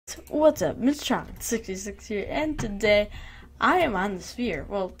What's up, Mr. Chocolate 66 here, and today I am on the Sphere.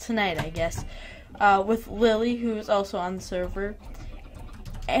 Well, tonight, I guess, with Lily, who is also on the server.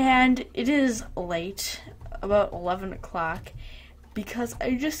 And it is late, about 11 o'clock, because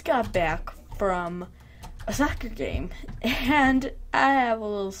I just got back from a soccer game, and I have a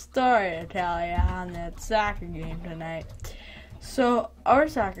little story to tell you on that soccer game tonight. So, our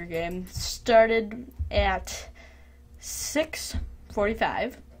soccer game started at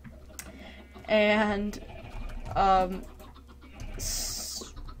 6:45, and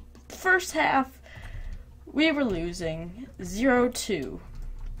first half we were losing 0-2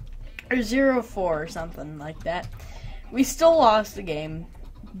 or 0-4 or something like that. We still lost the game,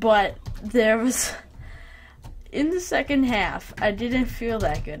 but there was, in the second half, I didn't feel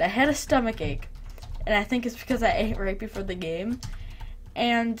that good. I had a stomach ache, and I think it's because I ate right before the game.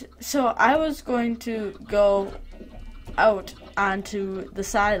 And so I was going to go out onto the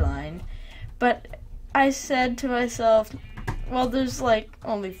sideline, but I said to myself, well, there's like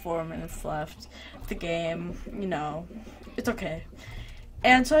only 4 minutes left of the game, you know, it's okay.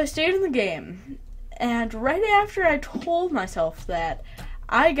 And so I stayed in the game, and right after I told myself that,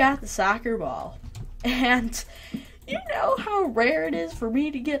 I got the soccer ball. And you know how rare it is for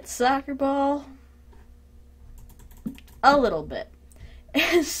me to get the soccer ball? A little bit.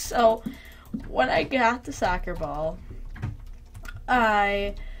 And so when I got the soccer ball,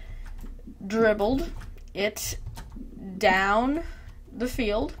 I dribbled it down the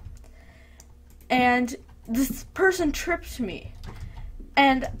field, and this person tripped me,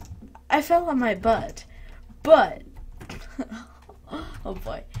 and I fell on my butt. But oh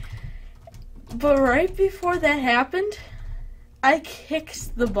boy. But right before that happened, I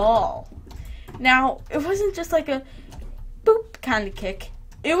kicked the ball. Now, it wasn't just like a boop kind of kick.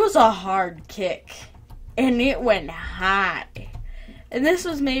 It was a hard kick, and it went high. And this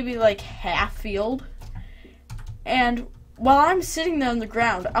was maybe like half field. And while I'm sitting there on the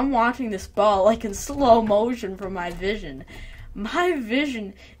ground, I'm watching this ball like in slow motion from my vision. My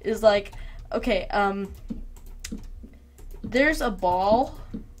vision is like, okay, there's a ball.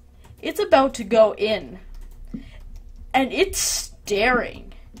 It's about to go in. And it's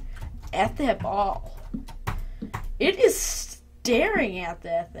staring at that ball. It is staring at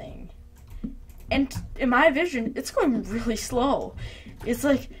that thing. And in my vision, it's going really slow. It's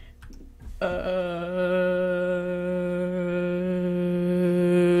like,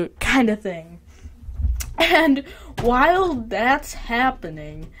 kind of thing. And while that's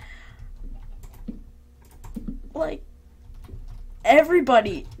happening, like,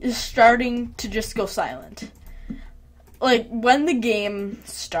 everybody is starting to just go silent. Like, when the game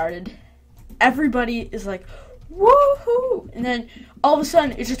started, everybody is like, woohoo! And then all of a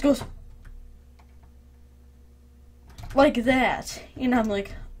sudden, it just goes like that. And I'm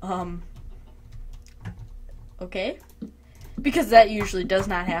like, okay? Because that usually does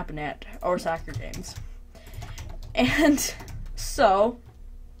not happen at our soccer games. And so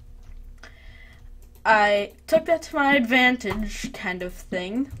I took that to my advantage, kind of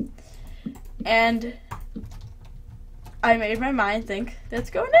thing, and I made my mind think, that's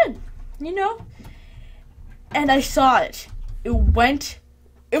going in, you know? And I saw it. It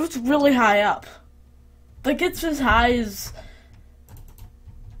was really high up. Like, it's as high as,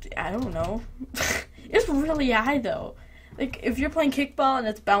 I don't know. It's really high, though. Like, if you're playing kickball and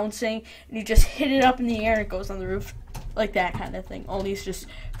it's bouncing, and you just hit it up in the air and it goes on the roof, like that kind of thing. Only it's just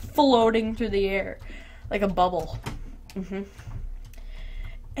floating through the air, like a bubble. And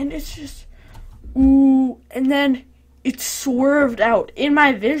it's just, ooh, and then it swerved out. In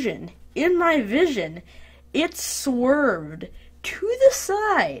my vision, it swerved to the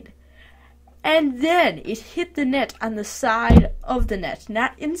side. And then it hit the net on the side of the net.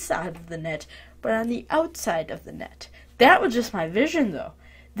 Not inside of the net, but on the outside of the net. That was just my vision, though.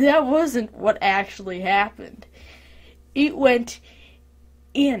 That wasn't what actually happened. It went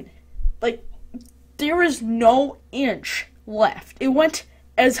in. Like, there was no inch left. It went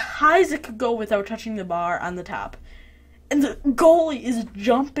as high as it could go without touching the bar on the top. And the goalie is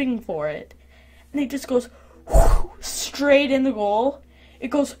jumping for it. And it just goes whoosh, straight in the goal. It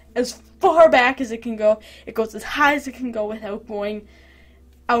goes as far back as it can go. It goes as high as it can go without going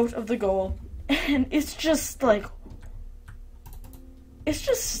out of the goal. And it's just like, it's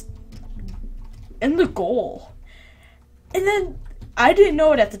just in the goal. And then I didn't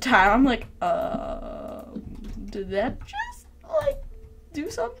know it at the time. I'm like, did that just like do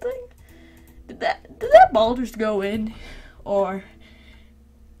something? Did that ball just go in? Or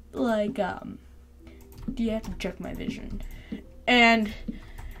like, do you have to check my vision? And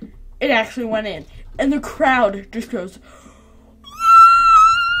it actually went in. And the crowd just goes,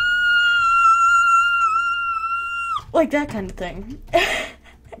 like that kind of thing.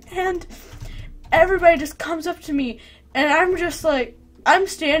 And everybody just comes up to me, and I'm just like, I'm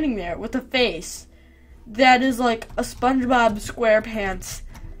standing there with a face that is like a SpongeBob SquarePants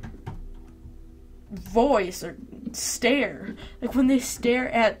voice or stare. Like when they stare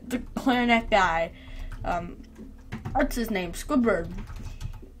at the clarinet guy, what's his name? Squidward.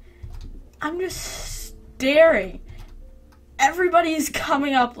 I'm just staring. Everybody's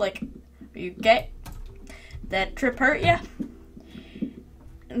coming up like, are you okay? That trip hurt ya?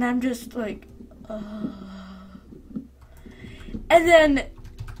 And I'm just like, And then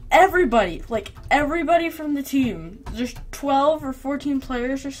everybody from the team, there's 12 or 14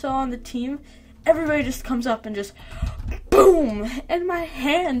 players or so on the team, everybody just comes up and just, boom! And my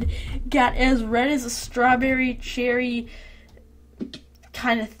hand got as red as a strawberry cherry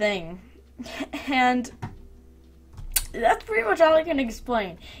kind of thing. And that's pretty much all I can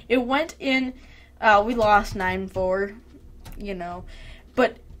explain. It went in, we lost 9-4,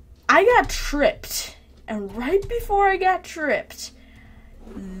 but I got tripped. And right before I got tripped,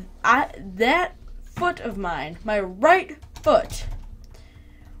 that foot of mine, my right foot,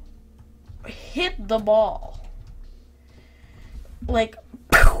 hit the ball. Like,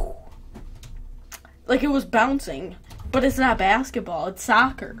 pew! Like it was bouncing. But it's not basketball, it's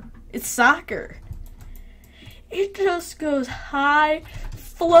soccer. It's soccer. It just goes high,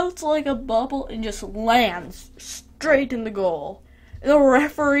 floats like a bubble, and just lands straight in the goal. The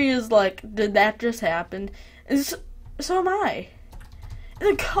referee is like, did that just happen? And so am I.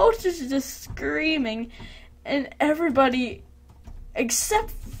 And the coach is just screaming, and everybody, except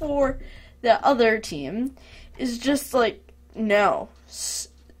for the other team, is just like, no.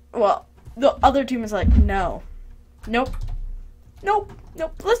 Well, the other team is like, no. Nope.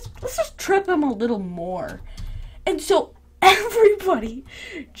 Let's just trip him a little more. And so everybody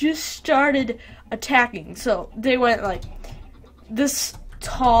just started attacking. So they went like, this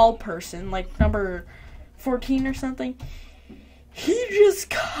tall person, like number 14 or something, he just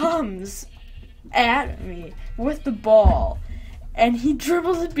comes at me with the ball, and he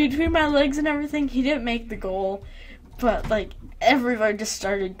dribbles it between my legs and everything. He didn't make the goal, but like everybody just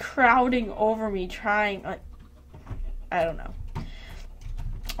started crowding over me, trying, like, I don't know.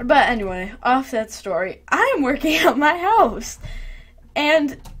 But anyway, off that story, I'm working at my house,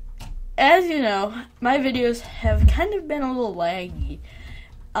 and as you know, my videos have kind of been a little laggy.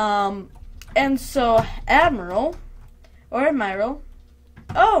 And so Admiral,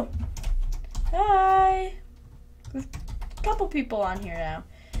 oh, hi, there's a couple people on here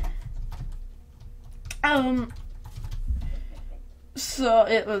now. So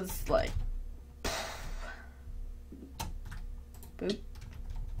it was like, boop.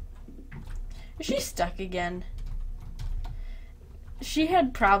 Is she stuck again? She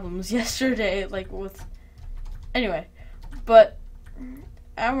had problems yesterday, like with, anyway, but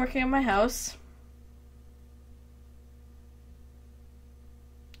I'm working at my house.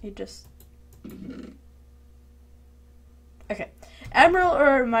 Okay. Admiral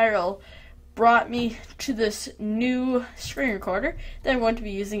or Myral brought me to this new screen recorder that I'm going to be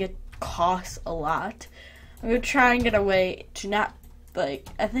using. It costs a lot. I'm going to try and get a way to not, like,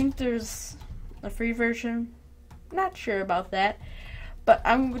 I think there's a free version. Not sure about that. But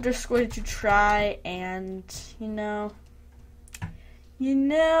I'm just going to try and,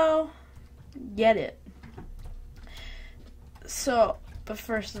 get it. So, but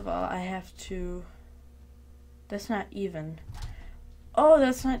first of all, I have to, that's not even. Oh,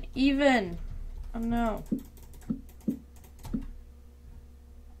 that's not even. Oh no.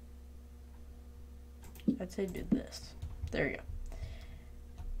 I'd say do this. There you go.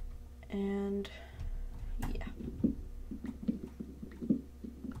 And, yeah.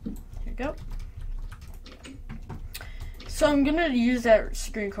 Here we go. So I'm gonna use that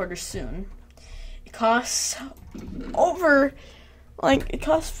screen recorder soon. It costs over, it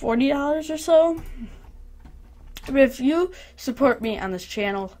costs $40 or so. But if you support me on this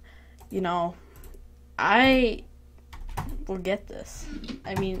channel, I will get this.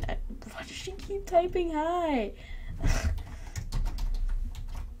 I mean, why does she keep typing hi?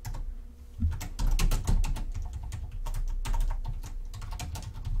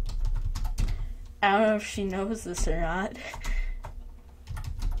 I don't know if she knows this or not.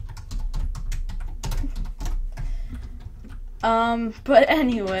 But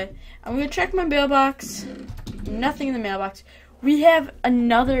anyway, I'm gonna check my mailbox. Nothing in the mailbox. We have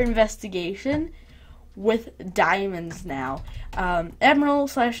another investigation with diamonds now.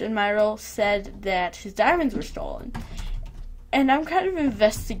 Admiral/Admiral said that his diamonds were stolen. And I'm kind of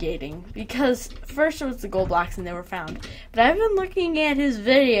investigating, because first it was the gold blocks and they were found. But I've been looking at his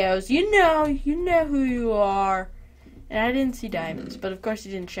videos. You know who you are. And I didn't see diamonds, but of course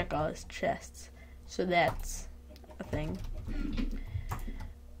he didn't check all his chests. So that's a thing.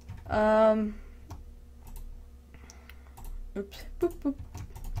 Oops. Boop, boop.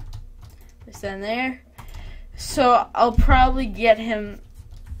 Place that in there. So I'll probably get him.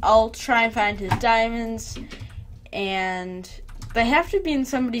 I'll try and find his diamonds. And they have to be in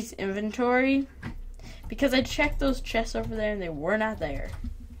somebody's inventory. Because I checked those chests over there and they were not there.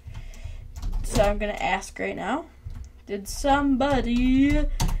 So I'm going to ask right now. Did somebody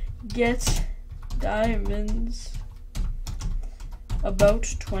get diamonds?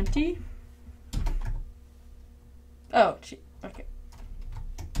 About 20? Oh, gee. Okay.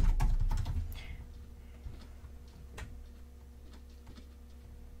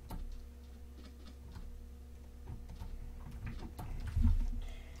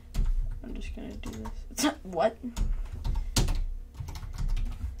 I'm just gonna do this. It's not, what?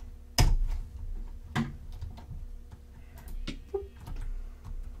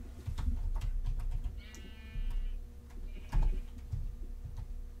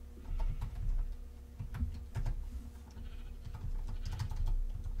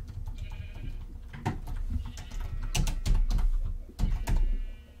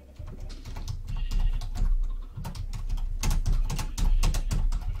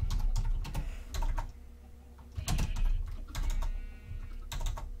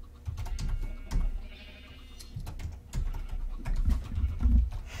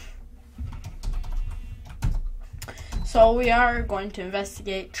 So we are going to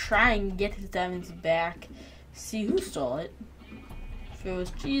investigate, try and get his diamonds back, see who stole it. If it was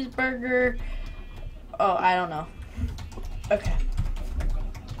Cheeseburger, oh, I don't know. Okay.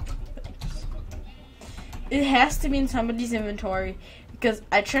 Thanks. It has to be in somebody's inventory because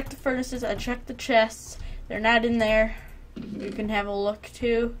I checked the furnaces, I checked the chests, they're not in there. You can have a look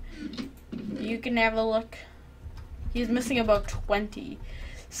too. You can have a look. He's missing about 20.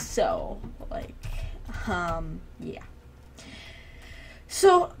 So, like, yeah.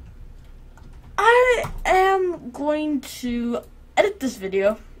 So, I am going to edit this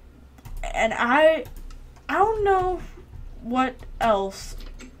video, and I don't know what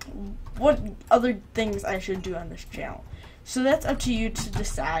other things I should do on this channel. So that's up to you to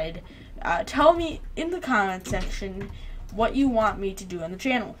decide. Tell me in the comment section what you want me to do on the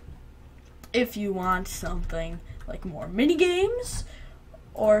channel. If you want something like more mini games,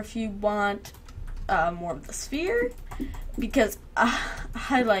 or if you want more of the sphere, because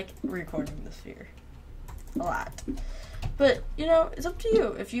I like recording the sphere a lot. But, you know, it's up to you.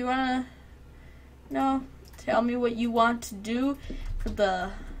 If you want to, tell me what you want to do for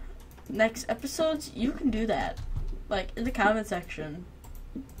the next episodes, you can do that. Like, in the comment section.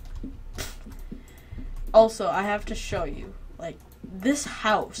 Also, I have to show you, like, this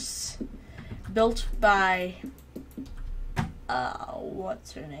house built by,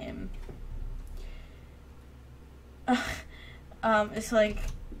 what's her name? It's like,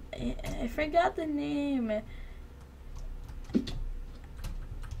 I forgot the name.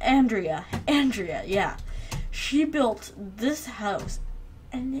 Andrea, yeah. She built this house,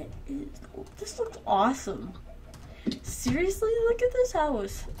 and this looks awesome. Seriously, look at this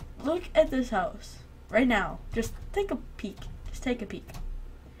house. Look at this house. Right now. Just take a peek. Just take a peek.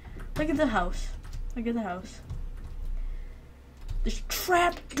 Look at the house. Look at the house. There's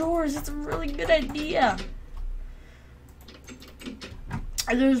trap doors. It's a really good idea.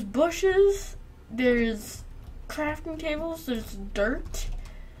 There's bushes, there's crafting tables, there's dirt,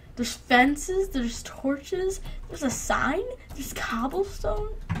 there's fences, there's torches, there's a sign, there's cobblestone.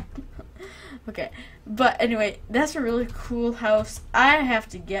 Okay, but anyway, that's a really cool house. I have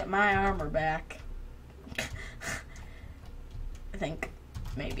to get my armor back. I think,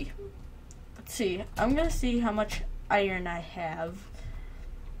 maybe. Let's see, I'm gonna see how much iron I have.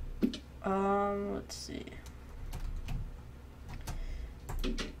 Let's see.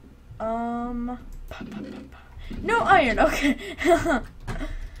 No iron, okay.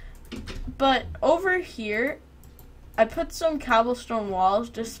 But over here, I put some cobblestone walls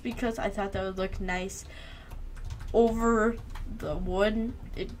just because I thought that would look nice over the wood.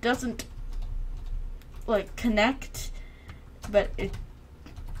 It doesn't, like, connect, but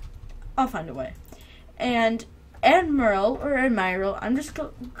I'll find a way. And Admiral, I'm just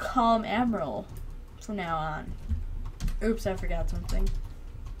gonna call him Admiral from now on. Oops, I forgot something.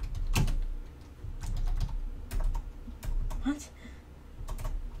 What?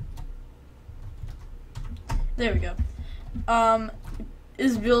 There we go.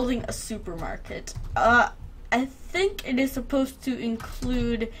 Is building a supermarket. I think it is supposed to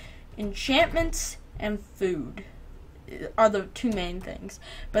include enchantments and food are the two main things.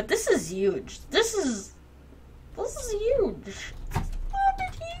 But this is huge. This is This is huge. It's a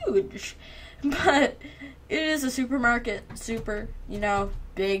little bit huge. But it is a supermarket. Super, you know,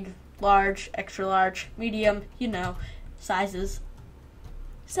 big, large, extra large, medium, you know, sizes.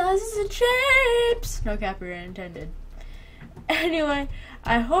 Sizes and shapes. No copyright intended. Anyway,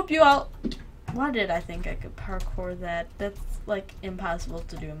 I hope you all... Why did I think I could parkour that? That's, like, impossible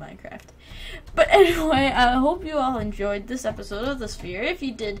to do in Minecraft. But anyway, I hope you all enjoyed this episode of The Sphere. If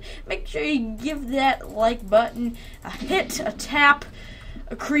you did, make sure you give that like button a hit, a tap,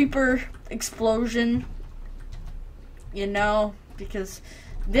 a creeper explosion. You know, because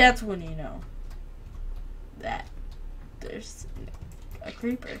that's when you know that there's a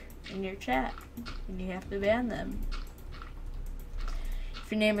creeper in your chat, and you have to ban them.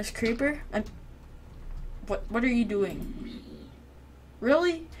 If your name is Creeper, what are you doing?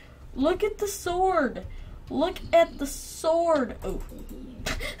 Really? Look at the sword. Look at the sword. Oh,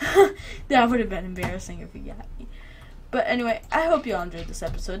 that would have been embarrassing if you got me. But anyway, I hope you all enjoyed this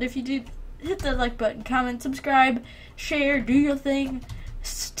episode. If you did, hit that like button, comment, subscribe, share, do your thing.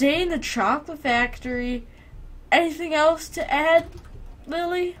 Stay in the chocolate factory. Anything else to add,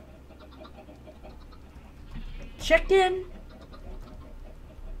 Lily? Chicken?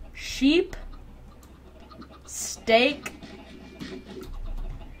 Sheep? Steak?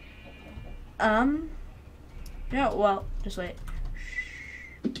 No, well, just wait.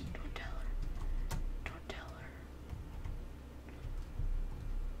 Shh. Don't tell her. Don't tell her.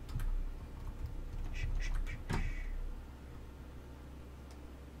 Shh, shh, shh, shh.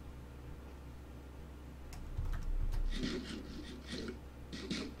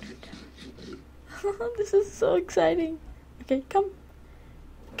 Don't tell her. This is so exciting. Okay, come.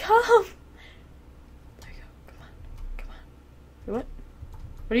 Come! There you go. Come on. Come on. What?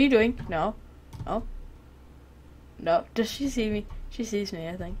 What are you doing? No. Oh. No. Does she see me? She sees me,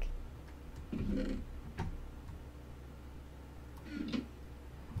 I think.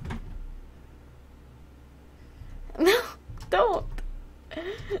 No. Don't.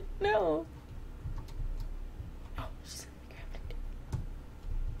 No. Oh, she's grabbed it.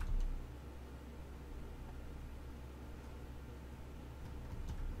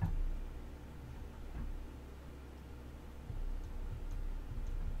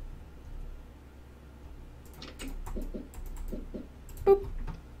 Boop.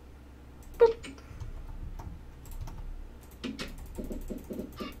 Boop.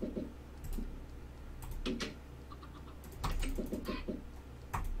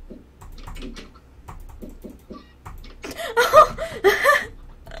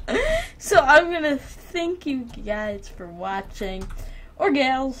 So I'm gonna thank you guys for watching, or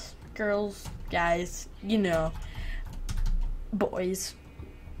gals, girls, guys, you know, boys.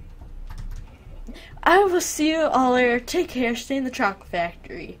 I will see you all later. Take care. Stay in the chocolate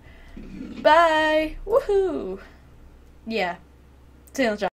factory. Bye. Woohoo. Yeah. Stay in the chocolate